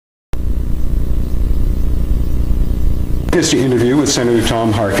This interview with Senator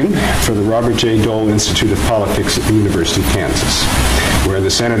Tom Harkin for the Robert J. Dole Institute of Politics at the University of Kansas. We're in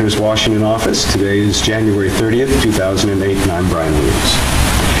the Senator's Washington office. Today is January 30th, 2008, and I'm Brien R.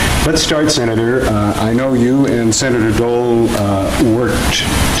 Let's start, Senator. I know you and Senator Dole worked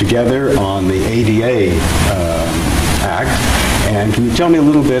together on the ADA Act. And can you tell me a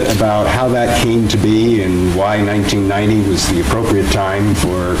little bit about how that came to be and why 1990 was the appropriate time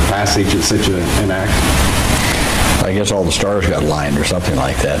for passage of such an act? I guess all the stars got aligned or something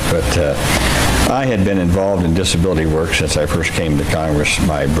like that. But I had been involved in disability work since I first came to Congress.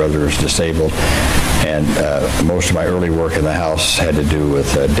 My brother is disabled, and most of my early work in the House had to do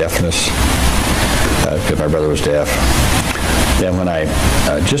with deafness, because my brother was deaf. Then when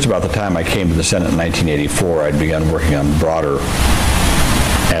just about the time I came to the Senate in 1984, I'd begun working on broader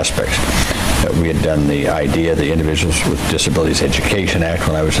aspects. We had done the Individuals with Disabilities Education Act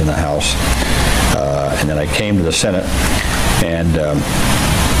when I was in the House. And then I came to the Senate, and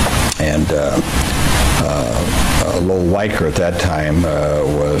Lowell Weicker at that time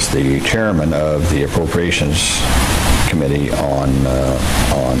was the chairman of the Appropriations Committee on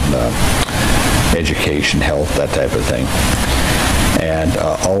education, health, that type of thing. And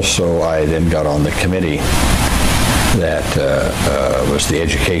also I then got on the committee that was the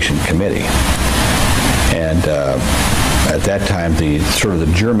Education Committee. And at that time, the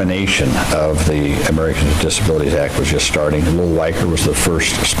germination of the Americans with Disabilities Act was just starting. Lowell Weicker was the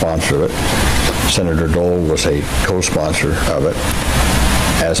first sponsor of it. Senator Dole was a co-sponsor of it,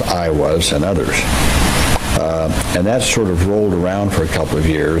 as I was and others. And that sort of rolled around for a couple of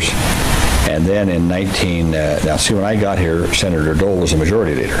years. And then in now see, when I got here, Senator Dole was a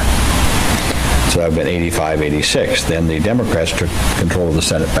majority leader. So I've been 85, 86. Then the Democrats took control of the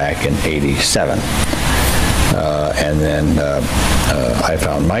Senate back in 87. And then I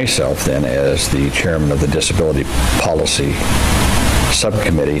found myself then as the chairman of the Disability Policy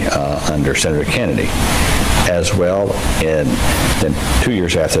Subcommittee under Senator Kennedy, as well, and then 2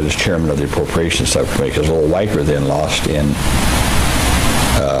 years after that as chairman of the Appropriations Subcommittee, because Lowell Weicker then lost in,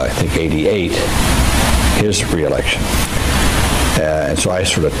 I think, 88, his reelection. And so I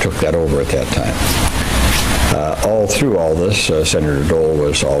sort of took that over at that time. All through all this, Senator Dole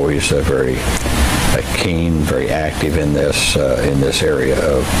was always very keen, very active in this area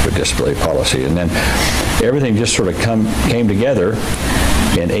of disability policy. And then everything just sort of came together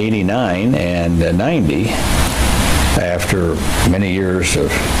in 89 and 90 after many years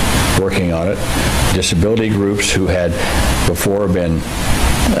of working on it. Disability groups who had before been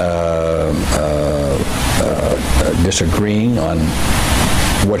disagreeing on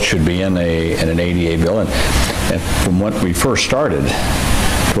what should be in an ADA bill. And from when we first started,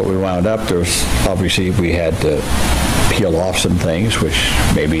 what we wound up, there was obviously we had to peel off some things which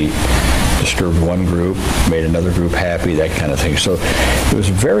maybe disturbed one group, made another group happy, that kind of thing. So it was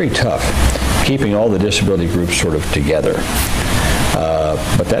very tough keeping all the disability groups sort of together.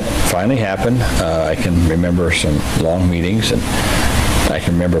 But that finally happened. I can remember some long meetings, and I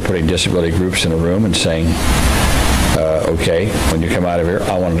can remember putting disability groups in a room and saying, okay, when you come out of here,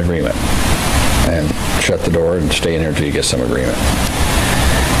 I want an agreement. And shut the door and stay in here until you get some agreement.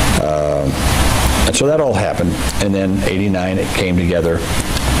 And so that all happened. And then 89, it came together,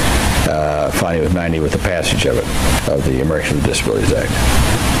 finally with 90 with the passage of it, of the Americans with Disabilities Act.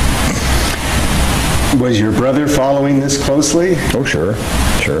 Was your brother following this closely? Oh, sure.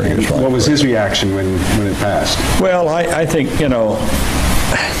 Sure. He was following. What was his reaction when it passed? Well, I think,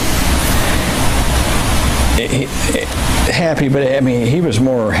 happy, but I mean, he was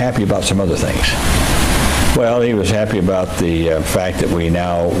more happy about some other things. Well, he was happy about the fact that we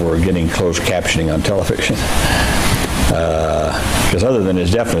now were getting closed captioning on television. Because other than his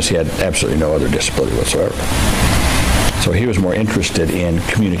deafness, he had absolutely no other disability whatsoever. So he was more interested in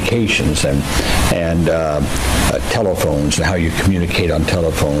communications and telephones and how you communicate on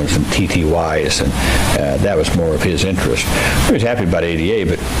telephones and TTYs, and that was more of his interest. He was happy about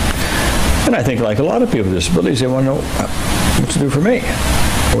ADA, and I think like a lot of people with disabilities, they want to know what to do for me.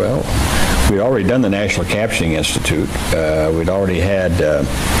 Well, we'd already done the National Captioning Institute. We'd already had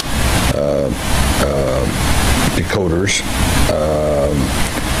decoders.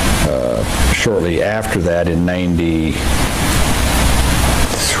 Shortly after that, in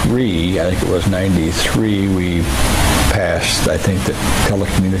 93, I think it was 93, we passed, I think, the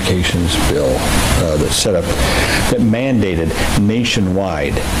telecommunications bill that mandated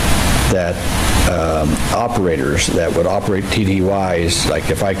nationwide that operators that would operate TTYs, like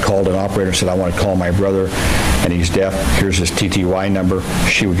if I called an operator and said, I want to call my brother and he's deaf, here's his TTY number,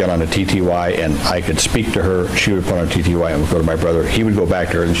 she would get on a TTY and I could speak to her, she would put on a TTY and would go to my brother, he would go back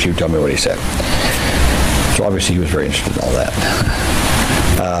to her and she would tell me what he said. So obviously he was very interested in all that.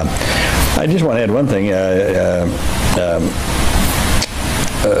 I just want to add one thing.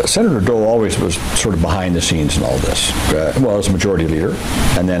 Senator Dole always was sort of behind the scenes in all this. Well, as majority leader,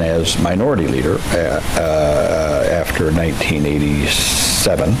 and then as minority leader after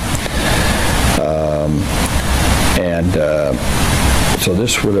 1987. So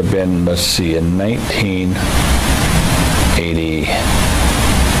this would have been, let's see, in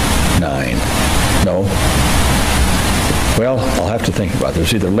 1989. No. Well, I'll have to think about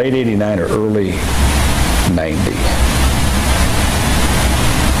this. Either late 89 or early 90.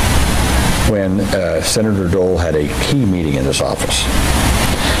 When Senator Dole had a key meeting in his office.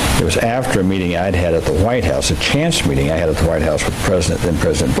 It was after a meeting I'd had at the White House, a chance meeting I had at the White House with then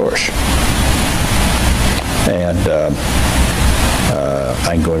President Bush. And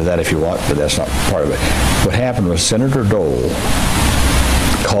I can go into that if you want, but that's not part of it. What happened was Senator Dole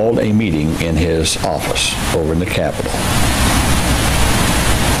called a meeting in his office over in the Capitol.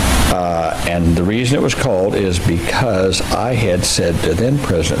 And the reason it was called is because I had said to then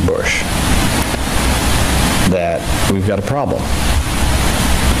President Bush that we've got a problem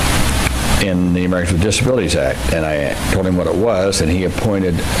in the Americans with Disabilities Act, and I told him what it was, and he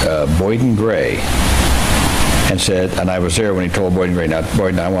appointed Boyd and Gray, and said, and I was there when he told Boyd and Gray, now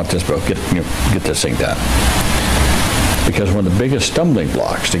Boyd, I want this book, get this thing done. Because one of the biggest stumbling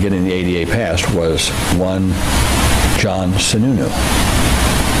blocks to getting the ADA passed was one John Sununu,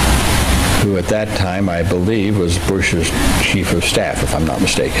 who at that time, I believe, was Bush's chief of staff, if I'm not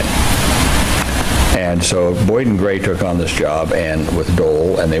mistaken. And so Boyd and Gray took on this job and with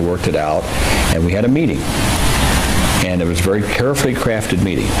Dole, and they worked it out, and we had a meeting. And it was a very carefully crafted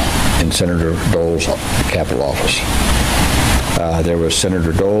meeting in Senator Dole's Capitol office. There was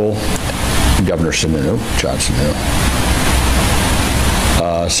Senator Dole, Governor Sununu, John Sununu,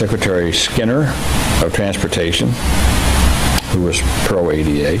 Secretary Skinner of Transportation, who was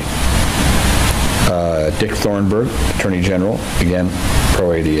pro-ADA, Dick Thornburg, Attorney General, again,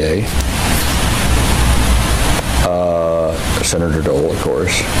 pro-ADA, Senator Dole, of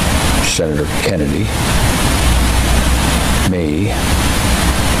course, Senator Kennedy, me. I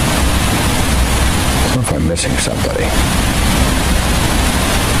don't know if I'm missing somebody.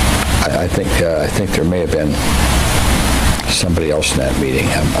 I think there may have been somebody else in that meeting.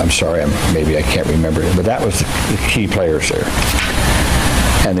 I'm sorry, maybe I can't remember, but that was the key players there.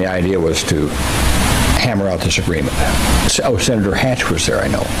 And the idea was to hammer out this agreement. Oh, Senator Hatch was there, I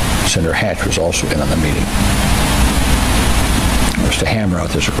know. Senator Hatch was also in on the meeting. It was to hammer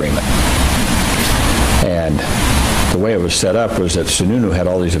out this agreement. And the way it was set up was that Sununu had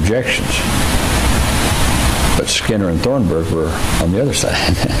all these objections, but Skinner and Thornburg were on the other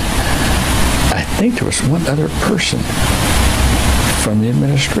side. I think there was one other person from the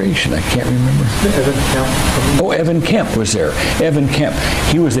administration. I can't remember. Evan Kemp. Oh, Evan Kemp was there. Evan Kemp.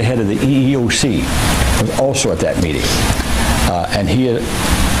 He was the head of the EEOC. Was also at that meeting. And he had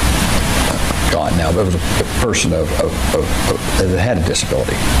gone now, but it was a person that had a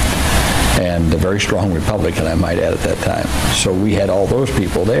disability. And a very strong Republican, I might add, at that time. So we had all those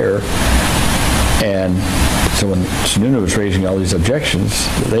people there. And so when Sununu was raising all these objections,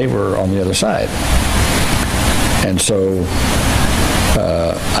 they were on the other side. And so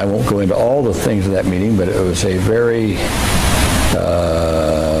I won't go into all the things of that meeting, but it was a very,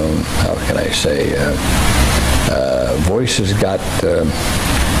 how can I say, voices got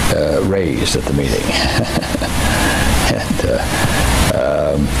raised at the meeting.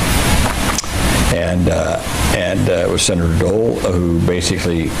 And it was Senator Dole who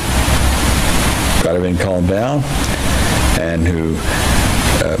basically got everything calmed down and who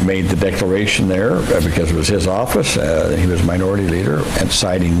made the declaration there because it was his office. He was minority leader and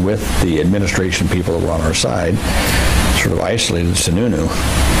siding with the administration people that were on our side, sort of isolated Sununu.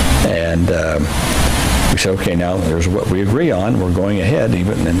 And we said, okay, now there's what we agree on. We're going ahead.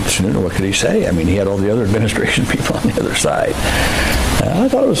 Even and Sununu, what could he say? I mean, he had all the other administration people on the other side. I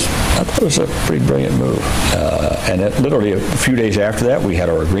thought it was a pretty brilliant move. And literally a few days after that, we had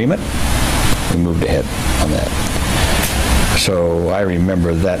our agreement. We moved ahead on that. So I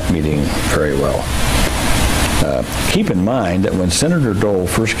remember that meeting very well. Keep in mind that when Senator Dole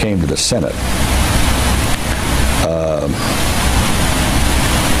first came to the Senate,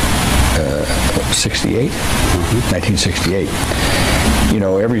 1968, you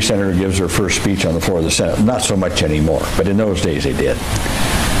know, every senator gives their first speech on the floor of the Senate. Not so much anymore, but in those days they did.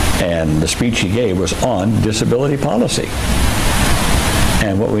 And the speech he gave was on disability policy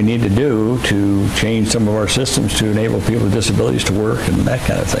and what we need to do to change some of our systems to enable people with disabilities to work and that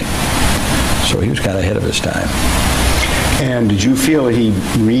kind of thing. So he was kind of ahead of his time. And did you feel he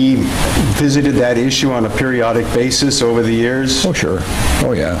revisited that issue on a periodic basis over the years? Oh, sure.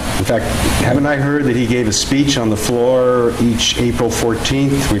 Oh, yeah. In fact, haven't I heard that he gave a speech on the floor each April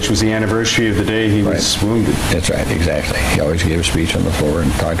 14th, which was the anniversary of the day he was wounded? That's right, exactly. He always gave a speech on the floor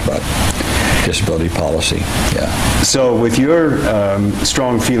and talked about disability policy, yeah. So with your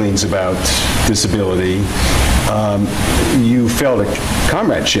strong feelings about disability, you felt a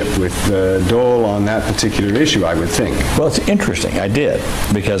comradeship with Dole on that particular issue, I would think. Well, it's interesting. I did,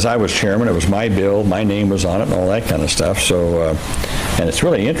 because I was chairman. It was my bill. My name was on it and all that kind of stuff. So, and it's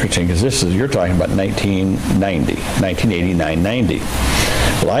really interesting because you're talking about 1989-90.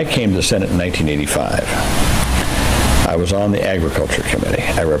 Well, I came to the Senate in 1985. I was on the Agriculture Committee.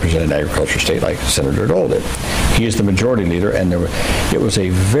 I represented Agriculture State like Senator Dole did. He is the majority leader, and it was a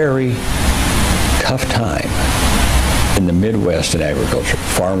very tough time in the Midwest in agriculture.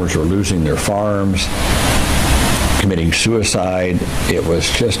 Farmers were losing their farms, committing suicide. It was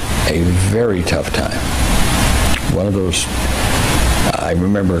just a very tough time. One of those, I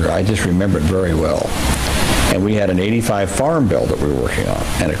just remember it very well. And we had an 85 farm bill that we were working on.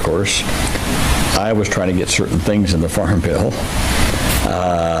 And of course, I was trying to get certain things in the farm bill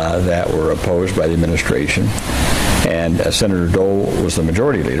that were opposed by the administration. And Senator Dole was the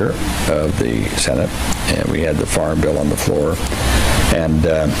majority leader of the Senate, and we had the farm bill on the floor. And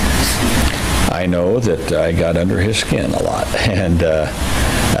I know that I got under his skin a lot. And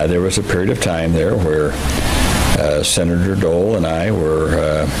there was a period of time there where Senator Dole and I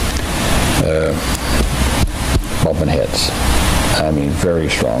were bumping heads. I mean, very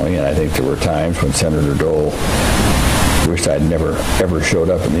strongly. And I think there were times when Senator Dole wished I'd never, ever showed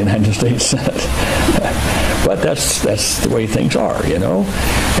up in the United States Senate. But that's the way things are, you know.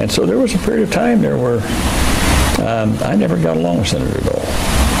 And so there was a period of time there where I never got along with Senator Dole.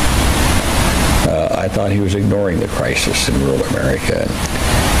 I thought he was ignoring the crisis in rural America and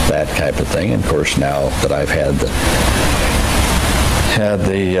that type of thing. And of course, now that I've had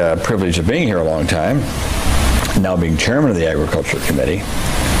the privilege of being here a long time, now being chairman of the Agriculture Committee,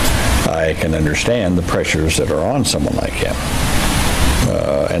 I can understand the pressures that are on someone like him,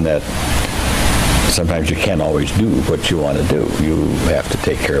 and that sometimes you can't always do what you want to do. You have to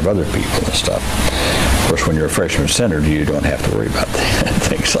take care of other people and stuff. Of course, when you're a freshman senator, you don't have to worry about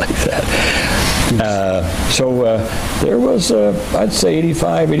things like that. So there was, I'd say,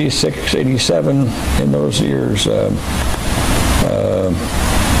 85, 86, 87 in those years.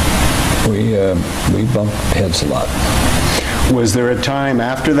 We bumped heads a lot. Was there a time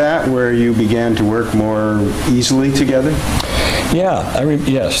after that where you began to work more easily together? Yeah,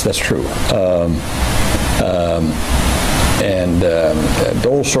 yes, that's true.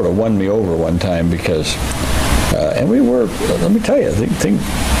 Dole sort of won me over one time because, and we were, let me tell you,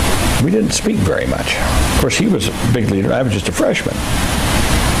 we didn't speak very much. Of course, he was a big leader. I was just a freshman.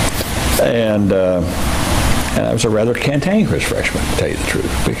 And I was a rather cantankerous freshman, to tell you the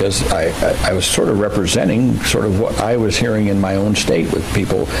truth, because I was sort of representing sort of what I was hearing in my own state with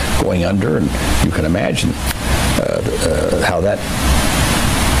people going under, and you can imagine how that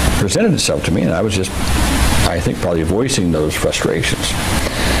presented itself to me, and I was just, I think, probably voicing those frustrations.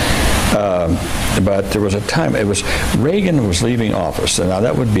 But there was a time, Reagan was leaving office, and now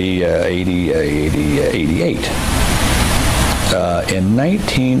that would be 88. In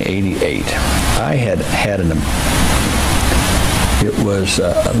 1988, I had it was,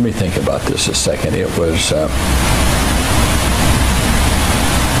 let me think about this a second. It was,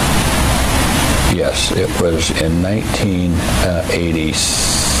 yes, it was in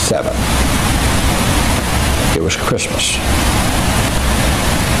 1987. It was Christmas.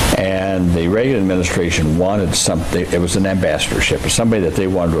 And the Reagan administration wanted something, it was an ambassadorship, somebody that they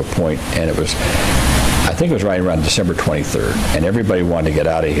wanted to appoint, and it was, I think it was right around December 23rd, and everybody wanted to get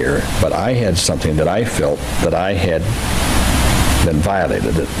out of here, but I had something that I felt that I had been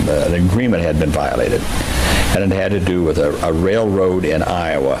violated, the agreement had been violated, and it had to do with a railroad in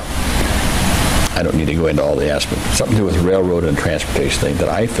Iowa. I don't need to go into all the aspects, something to do with railroad and transportation thing that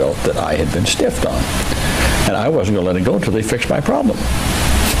I felt that I had been stiffed on, and I wasn't going to let it go until they fixed my problem.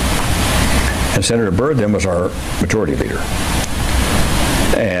 And Senator Byrd then was our majority leader,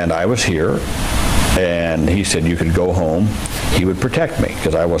 and I was here. And he said you could go home. He would protect me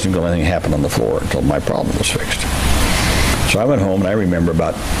because I wasn't going to let anything happen on the floor until my problem was fixed. So I went home, and I remember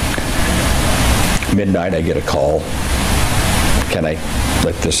about midnight I get a call. Can I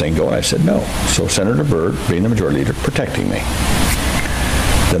let this thing go? And I said no. So Senator Byrd, being the majority leader, protecting me.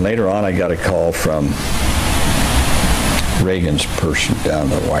 Then later on I got a call from Reagan's person down in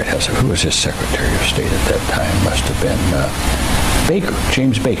the White House. Who was his Secretary of State at that time? Must have been Baker,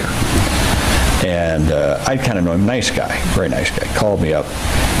 James Baker. And I kind of know him, nice guy, very nice guy. Called me up,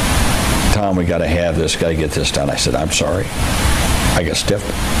 Tom, we got to have this, got to get this done. I said, I'm sorry. I got stiff.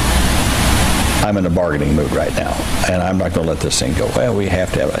 I'm in a bargaining mood right now, and I'm not going to let this thing go. Well, we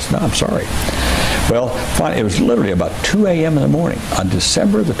have to have it. I said, no, I'm sorry. Well, fine. It was literally about 2 a.m. in the morning on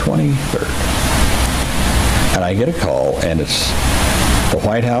December the 23rd. And I get a call, and it's the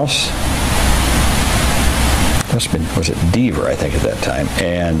White House. Must have been, was it Deaver, I think, at that time,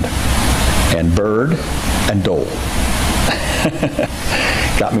 and Byrd and Dole.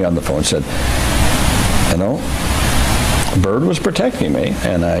 Got me on the phone, said, you know, Byrd was protecting me,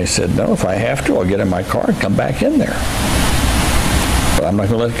 and I said, no, if I have to, I'll get in my car and come back in there. But I'm not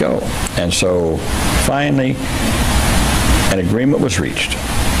going to let it go. And so finally, an agreement was reached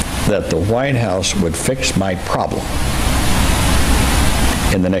that the White House would fix my problem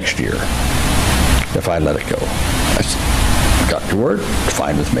in the next year if I let it go. I said, got your word,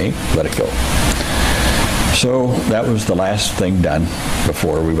 fine with me, let it go. So that was the last thing done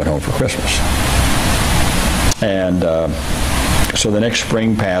before we went home for Christmas. And so the next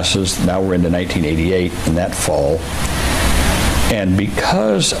spring passes, now we're into 1988, in that fall. And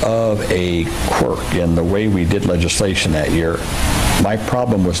because of a quirk in the way we did legislation that year, my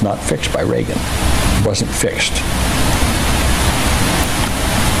problem was not fixed by Reagan. It wasn't fixed.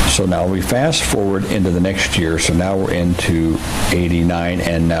 So now we fast forward into the next year, so now we're into 89,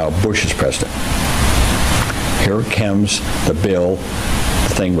 and now Bush is president. Here comes the bill,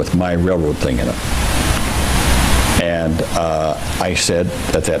 the thing with my railroad thing in it. And I said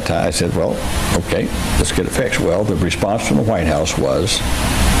at that time, I said, well, okay, let's get it fixed. Well, the response from the White House was,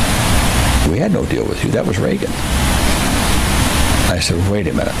 we had no deal with you. That was Reagan. I said, wait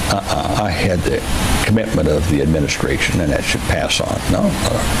a minute. I had the commitment of the administration, and that should pass on. No.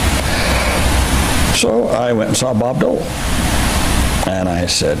 So I went and saw Bob Dole. And I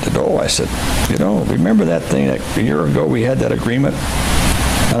said to Dole, I said, you know, remember that thing that a year ago we had that agreement?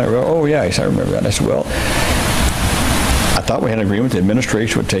 And I go, oh, yeah. He said, I remember that. And I said, well, I thought we had an agreement the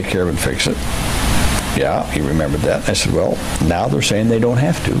administration would take care of and fix it. Yeah, he remembered that. I said, well, now they're saying they don't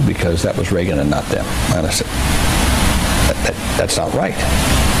have to because that was Reagan and not them. And I said, that's not right.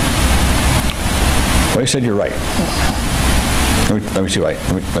 Well, he said, you're right. Let me see what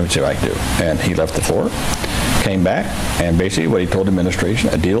I can do. And he left the floor, came back, and basically what he told the administration,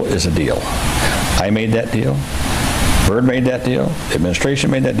 a deal is a deal. I made that deal. Byrd made that deal. The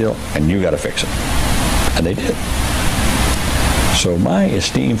administration made that deal, and you got to fix it. And they did. So my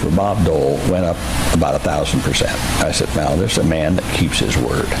esteem for Bob Dole went up about 1,000%. I said, now, there's a man that keeps his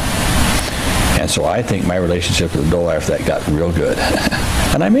word. And so I think my relationship with Dole after that got real good.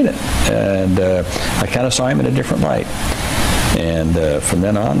 And I mean it. And I kind of saw him in a different light. And from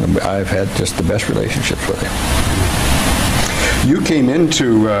then on, I've had just the best relationships with him. You came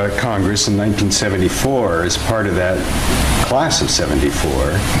into Congress in 1974 as part of that class of 74.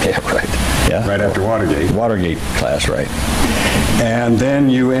 Yeah, right. Yeah. Right after Watergate. Watergate class, right. And then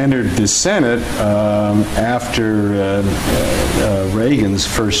you entered the Senate after Reagan's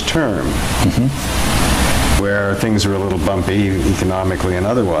first term, where things were a little bumpy economically and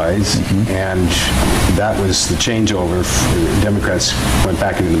otherwise, and that was the changeover. Democrats went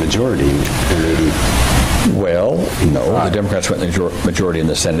back into the majority in 80. Well, no, the Democrats went in the majority in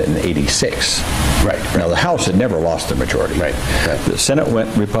the Senate in 86. Right. Now, the House had never lost the majority. Right. The Senate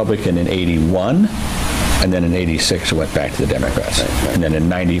went Republican in 81. And then in 86, it went back to the Democrats. Right. And then in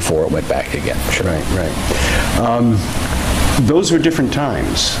 94, it went back again. Sure. Right. Those were different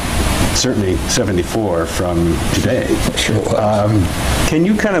times. Certainly 74 from today. Sure was. Can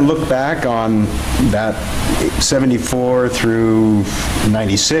you kind of look back on that 74 through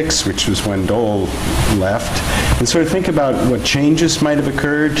 96, which was when Dole left, and sort of think about what changes might have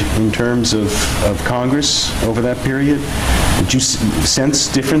occurred in terms of Congress over that period? Did you sense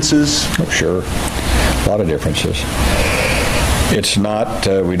differences? Oh, sure. A lot of differences. It's not,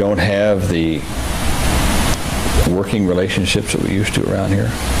 we don't have the working relationships that we used to around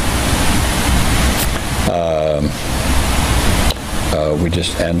here. We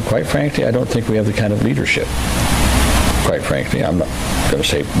just, and quite frankly, I don't think we have the kind of leadership. Quite frankly, I'm not going to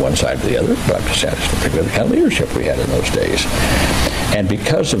say one side or the other, but I'm just saying I just don't think we have the kind of leadership we had in those days. And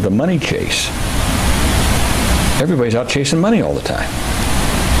because of the money chase, everybody's out chasing money all the time.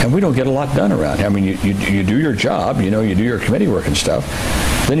 And we don't get a lot done around here. I mean, you do your job, you know, you do your committee work and stuff,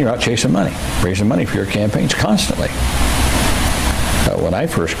 then you're out chasing money, raising money for your campaigns constantly. When I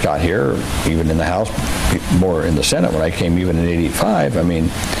first got here, even in the House, more in the Senate, when I came even in 85, I mean,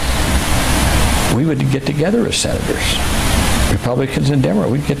 we would get together as senators. Republicans and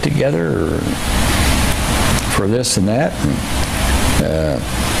Democrats, we'd get together for this and that. And,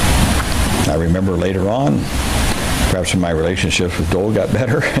 I remember later on, perhaps when my relationships with Dole got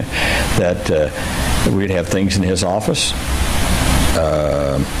better, that we'd have things in his office,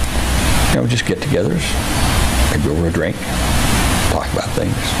 just get-togethers, maybe over a drink, talk about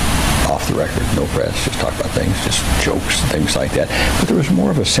things, off the record, no press, just talk about things, just jokes and things like that. But there was more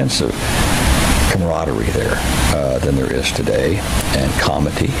of a sense of camaraderie there than there is today, and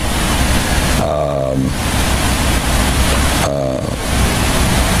comity.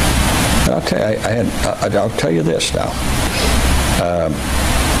 I'll tell you this now.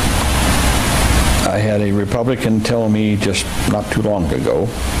 I had a Republican tell me just not too long ago,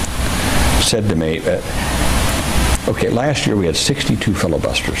 said to me, okay, last year we had 62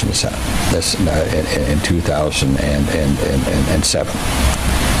 filibusters in the Senate. That's in 2007.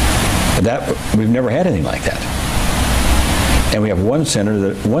 That we've never had anything like that. And we have one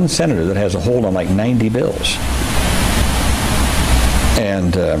senator that has a hold on like 90 bills.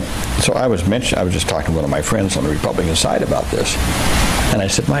 And so I was just talking to one of my friends on the Republican side about this. And I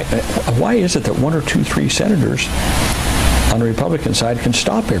said, why is it that 1 or 2, 3 senators on the Republican side can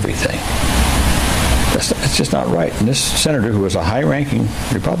stop everything? It's just not right. And this senator, who was a high-ranking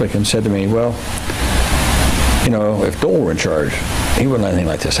Republican, said to me, well, if Dole were in charge, he wouldn't let anything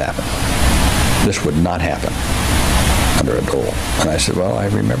like this happen. This would not happen under a Dole. And I said, well, I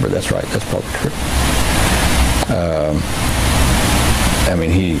remember, that's right, that's probably true.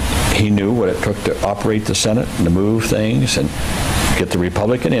 He knew what it took to operate the Senate and to move things and get the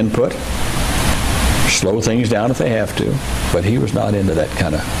Republican input, slow things down if they have to, but he was not into that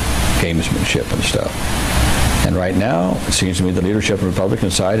kind of gamesmanship and stuff. And right now, it seems to me the leadership on the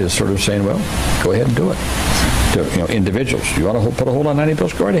Republican side is sort of saying, well, go ahead and do it. To individuals, you want to put a hold on 90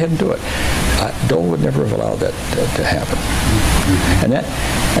 bills, go right ahead and do it. Dole would never have allowed that to happen. And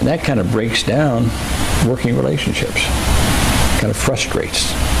that kind of breaks down working relationships, kind of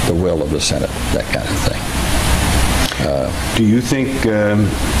frustrates the will of the Senate, that kind of thing. Do you think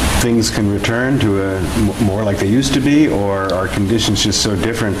things can return to more like they used to be, or are conditions just so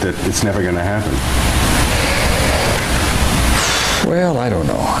different that it's never going to happen? Well, I don't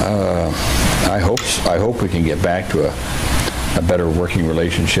know. I hope we can get back to a better working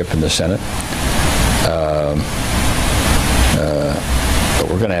relationship in the Senate. But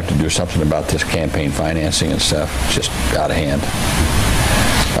we're going to have to do something about this campaign financing and stuff. It's just out of hand.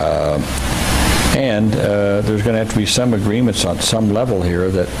 And there's going to have to be some agreements on some level here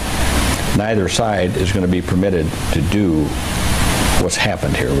that neither side is going to be permitted to do what's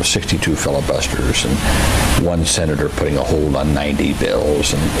happened here with 62 filibusters and one senator putting a hold on 90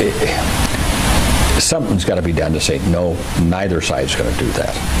 bills. And something's got to be done to say, no, neither side's going to do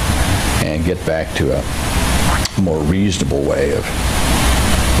that, and get back to a more reasonable way of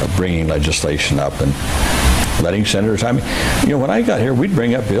bringing legislation up and letting senators, when I got here, we'd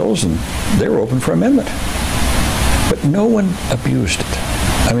bring up bills and they were open for amendment. But no one abused it.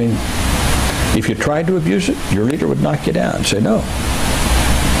 If you tried to abuse it, your leader would knock you down and say, no.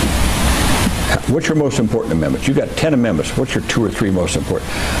 What's your most important amendment? You got 10 amendments. What's your 2 or 3 most important?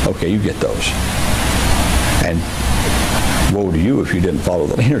 Okay, you get those. And woe to you if you didn't follow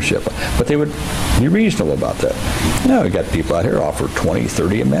the leadership. But they would be reasonable about that. Now we got people out here offer 20,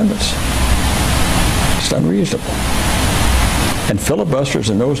 30 amendments. It's unreasonable. And filibusters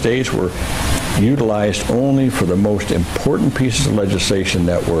in those days were utilized only for the most important pieces of legislation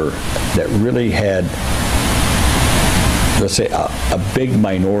that really had, let's say, a big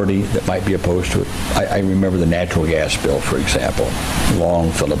minority that might be opposed to it. I remember the natural gas bill, for example,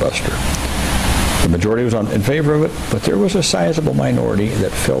 long filibuster. The majority was in favor of it, but there was a sizable minority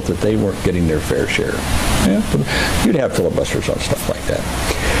that felt that they weren't getting their fair share. Yeah, you'd have filibusters on stuff like that.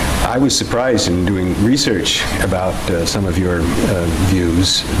 I was surprised in doing research about some of your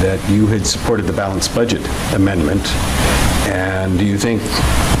views that you had supported the balanced budget amendment. And do you think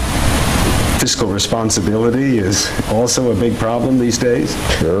fiscal responsibility is also a big problem these days?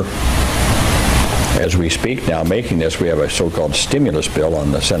 Sure. As we speak now, making this, we have a so-called stimulus bill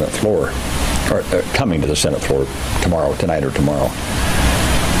on the Senate floor, or coming to the Senate floor tonight or tomorrow.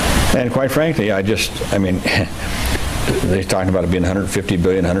 And quite frankly, they're talking about it being $150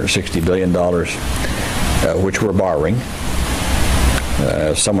 billion, $160 billion, which we're borrowing.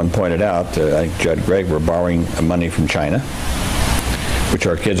 Someone pointed out, I think Judd Gregg, we're borrowing money from China, which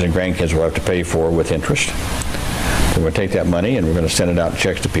our kids and grandkids will have to pay for with interest. We're going to take that money and we're going to send it out in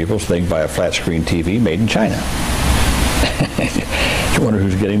checks to people so they can buy a flat screen TV made in China. You wonder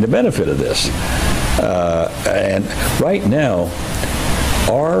who's getting the benefit of this. And right now,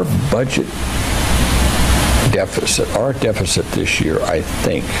 our budget deficit, this year, I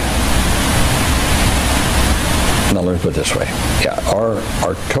think, now let me put it this way. Yeah,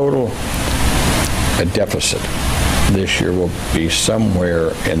 our total deficit this year will be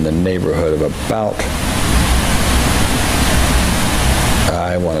somewhere in the neighborhood of about,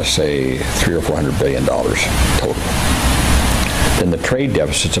 I want to say, $300 or $400 billion total. Then the trade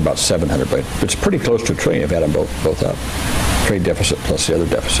deficit's about $700 billion. It's pretty close to $1 trillion. I've had them both up. Trade deficit plus the other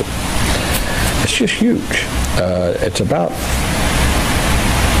deficit. It's just huge. It's about,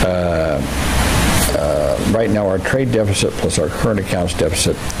 right now our trade deficit plus our current accounts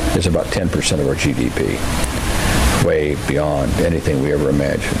deficit is about 10% of our GDP, way beyond anything we ever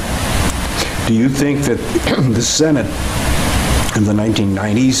imagined. Do you think that the Senate in the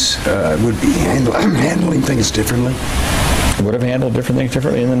 1990s would be handling things differently? Would have handled different things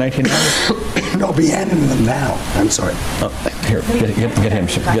differently in the 1990s? No, be handling them now. I'm sorry. Here, get him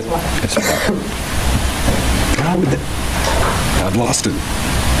some. Get some water. How would I've lost it.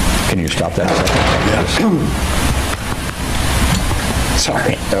 Can you stop that a second? Yes.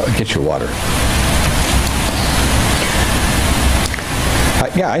 Sorry. Get your water.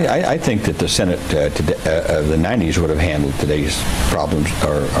 Yeah, I think that the Senate of the 90s would have handled today's problems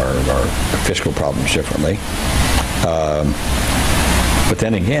or fiscal problems differently. But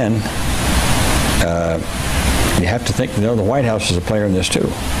then again, you have to think, the White House is a player in this too.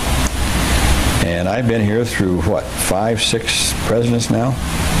 And I've been here through, what, 5, 6 presidents now?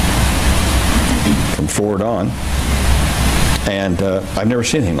 From Ford on. And I've never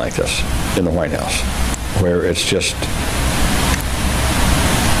seen anything like this in the White House, where it's just,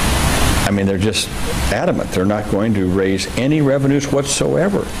 I mean, they're just adamant. They're not going to raise any revenues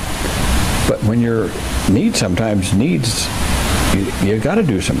whatsoever. But when your need sometimes needs, you've got to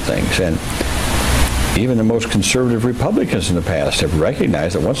do some things. And even the most conservative Republicans in the past have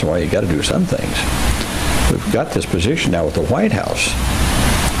recognized that once in a while you've got to do some things. We've got this position now with the White House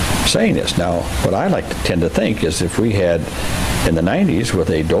saying this. Now, what I like to tend to think is if we had in the 90s with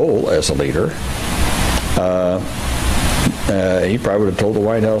a Dole as a leader, he probably would have told the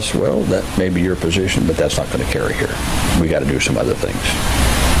White House, well, that may be your position, but that's not going to carry here. We got to do some other things.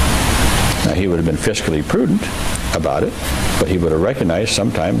 Now, he would have been fiscally prudent about it, but he would have recognized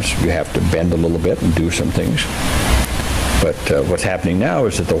sometimes you have to bend a little bit and do some things. But what's happening now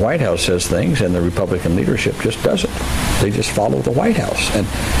is that the White House says things and the Republican leadership just doesn't. They just follow the White House. And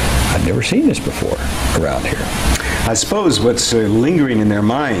I've never seen this before around here. I suppose what's lingering in their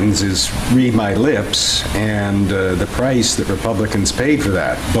minds is read my lips and the price that Republicans paid for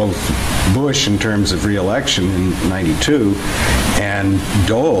that, both Bush in terms of re-election in '92 and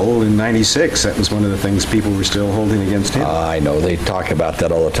Dole in '96. That was one of the things people were still holding against him. I know. They talk about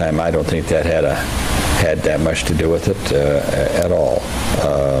that all the time. I don't think that had that much to do with it at all.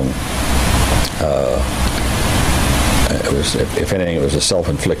 It was, if anything, it was a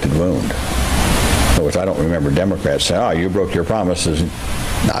self-inflicted wound. Which I don't remember Democrats saying, "Oh, you broke your promises."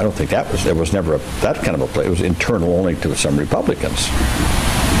 No, I don't think that was. There was never that kind of a play. It was internal only to some Republicans.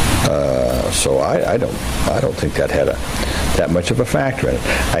 So I don't think that had that much of a factor in it.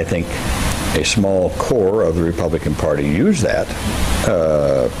 I think a small core of the Republican Party used that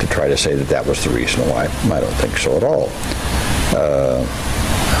to try to say that that was the reason why. I don't think so at all.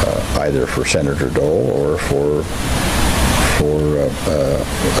 Either for Senator Dole or for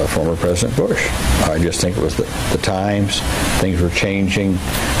former President Bush. I just think it was the times, things were changing,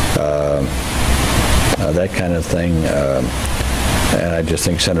 that kind of thing. And I just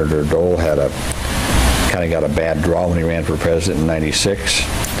think Senator Dole had kind of got a bad draw when he ran for president in '96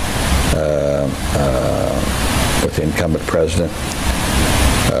 with the incumbent president.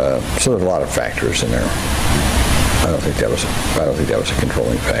 So there's a lot of factors in there. I don't think that was a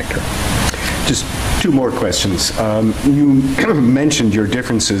controlling factor. Just two more questions. You mentioned your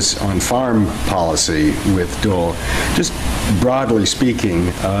differences on farm policy with Dole. Just broadly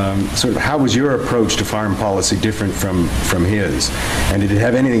speaking, sort of how was your approach to farm policy different from his? And did it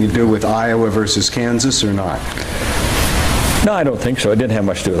have anything to do with Iowa versus Kansas or not? No, I don't think so. It didn't have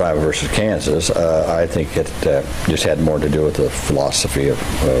much to do with Iowa versus Kansas. I think it just had more to do with the philosophy of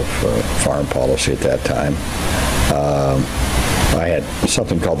farm policy at that time. I had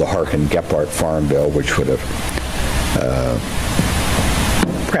something called the Harkin Farm Bill, which would have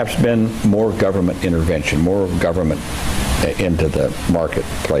perhaps been more government intervention, more government into the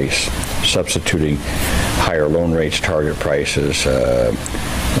marketplace, substituting higher loan rates, target prices,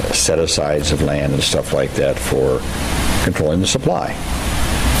 set-asides of land and stuff like that for controlling the supply.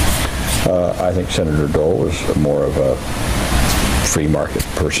 I think Senator Dole was more of a free market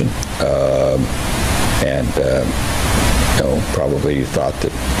person, and probably thought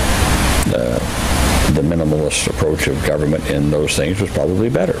that the minimalist approach of government in those things was probably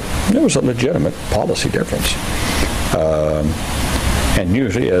better. There was a legitimate policy difference. And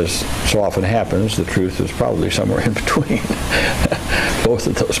usually, as so often happens, the truth is probably somewhere in between both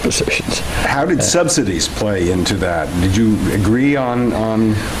of those positions. How did subsidies play into that? Did you agree on?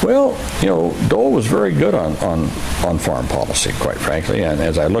 Well, you know, Dole was very good on foreign policy, quite frankly. And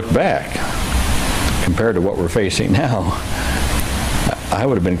as I look back, compared to what we're facing now, I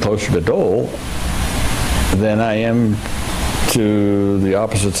would have been closer to Dole than I am to the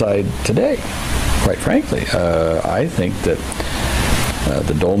opposite side today, quite frankly. I think that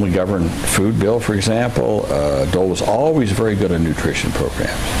the Dole McGovern food bill, for example, Dole was always very good on nutrition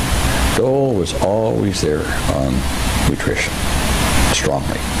programs. Dole was always there on nutrition,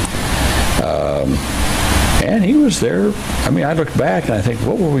 strongly. And he was there. I mean, I look back and I think,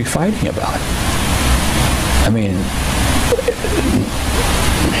 what were we fighting about? I mean,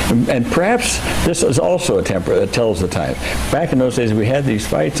 and perhaps this is also a temper that tells the time. Back in those days, we had these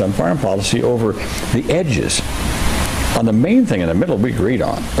fights on foreign policy over the edges. On the main thing in the middle, we agreed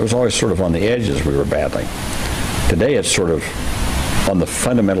on. It was always sort of on the edges we were battling. Today, it's sort of on the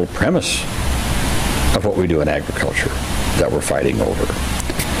fundamental premise of what we do in agriculture that we're fighting over.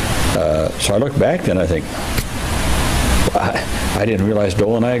 So I look back and I think, I didn't realize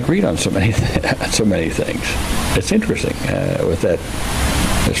Dole and I agreed on so many things. It's interesting with that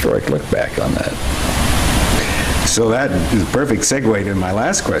historic look back on that. So that is a perfect segue to my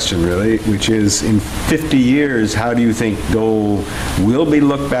last question, really, which is, in 50 years, how do you think Dole will be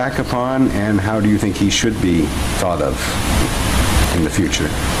looked back upon, and how do you think he should be thought of in the future?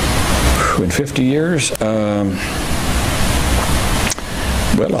 In 50 years,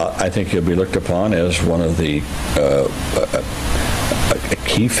 well, I think he'll be looked upon as one of the a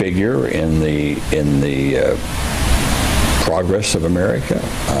key figure in the progress of America.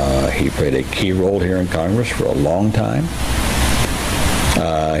 He played a key role here in Congress for a long time.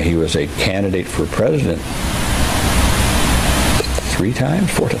 He was a candidate for president three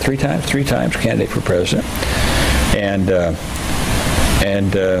times candidate for president, and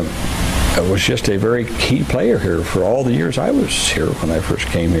was just a very key player here for all the years I was here when I first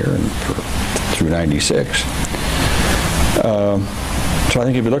came here and through '96. So I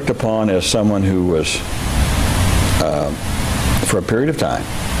think he'd be looked upon as someone who was, for a period of time,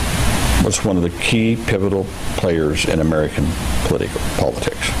 was one of the key pivotal players in American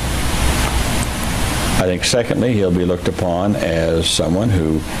politics. I think secondly, he'll be looked upon as someone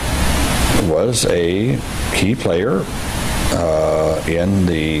who was a key player in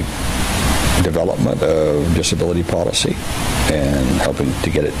the development of disability policy and helping to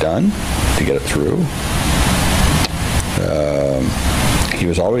get it done, to get it through. He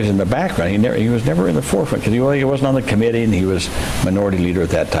was always in the background. He was never in the forefront because he wasn't on the committee, and he was minority leader at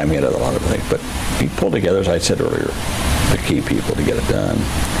that time. He had a lot of things, but he pulled together, as I said earlier, the key people to get it done.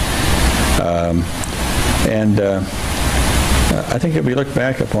 I think he'll be looked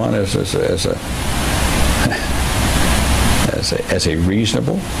back upon as a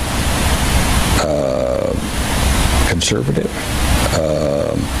reasonable, conservative,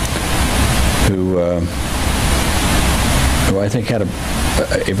 who I think had a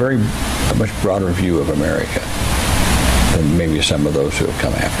much broader view of America than maybe some of those who have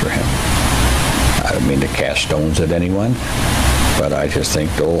come after him. I don't mean to cast stones at anyone, but I just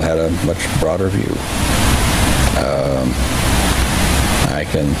think Dole had a much broader view. I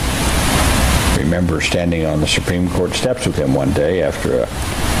can remember standing on the Supreme Court steps with him one day after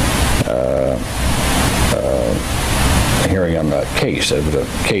a hearing on a case. It was a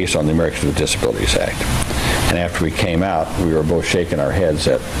case on the Americans with Disabilities Act. And after we came out, we were both shaking our heads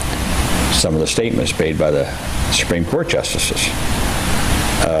at some of the statements made by the Supreme Court justices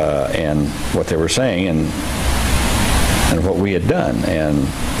and what they were saying and what we had done. And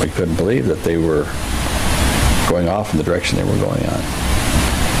we couldn't believe that they were going off in the direction they were going on.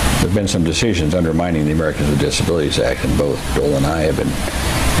 There have been some decisions undermining the Americans with Disabilities Act, and both Dole and I have been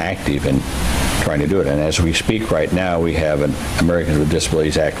active in trying to do it. And as we speak right now, we have an Americans with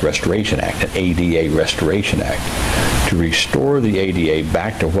Disabilities Act Restoration Act, an ADA Restoration Act, to restore the ADA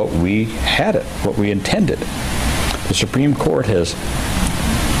back to what we had it, what we intended. The Supreme Court has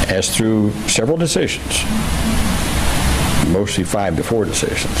through several decisions, mostly 5-4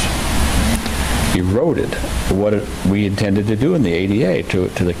 decisions, eroded what we intended to do in the ADA to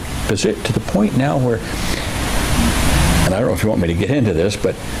the point now where, and I don't know if you want me to get into this,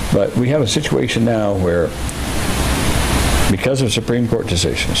 but we have a situation now where, because of Supreme Court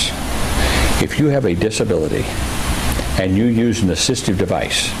decisions, if you have a disability and you use an assistive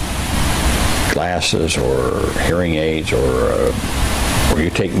device, glasses or hearing aids, or you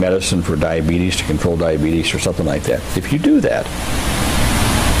take medicine for diabetes to control diabetes or something like that, if you do that,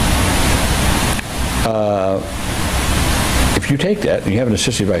 if if you take that and you have an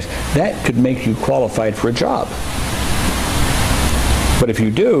assistive device, that could make you qualified for a job. But if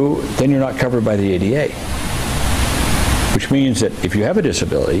you do, then you're not covered by the ADA. Which means that if you have a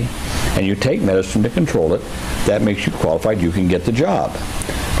disability and you take medicine to control it, that makes you qualified, you can get the job.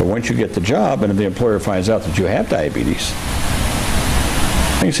 But once you get the job and if the employer finds out that you have diabetes,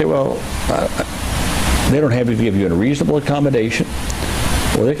 they can say, well, they don't have to give you a reasonable accommodation,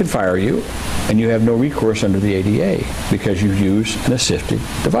 or they can fire you, and you have no recourse under the ADA because you use an assistive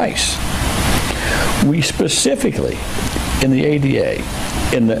device. We specifically, in the ADA,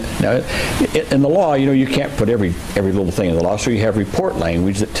 in the law, you know, you can't put every little thing in the law, so you have report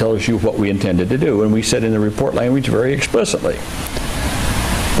language that tells you what we intended to do, and we said in the report language very explicitly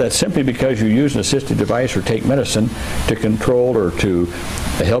that simply because you use an assistive device or take medicine to control or to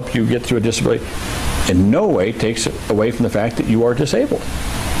help you get through a disability in no way takes away from the fact that you are disabled.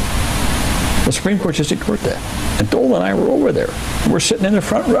 The Supreme Court just ignored that. And Dole and I were over there. We're sitting in the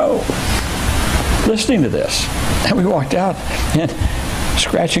front row listening to this. And we walked out and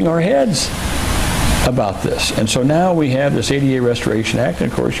scratching our heads about this. And so now we have this ADA Restoration Act,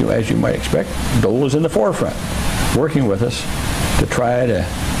 and of course, as you might expect, Dole is in the forefront, working with us to try to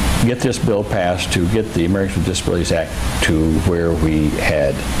get this bill passed to get the Americans with Disabilities Act to where we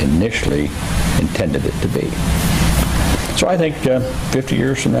had initially intended it to be. So I think 50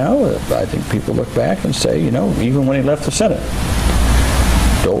 years from now, I think people look back and say, you know, even when he left the Senate,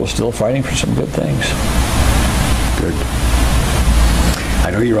 Dole was still fighting for some good things. Good. I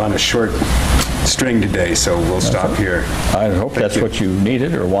know you're on a short string today, so we'll stop here. I hope that's what you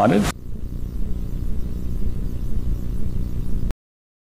needed or wanted.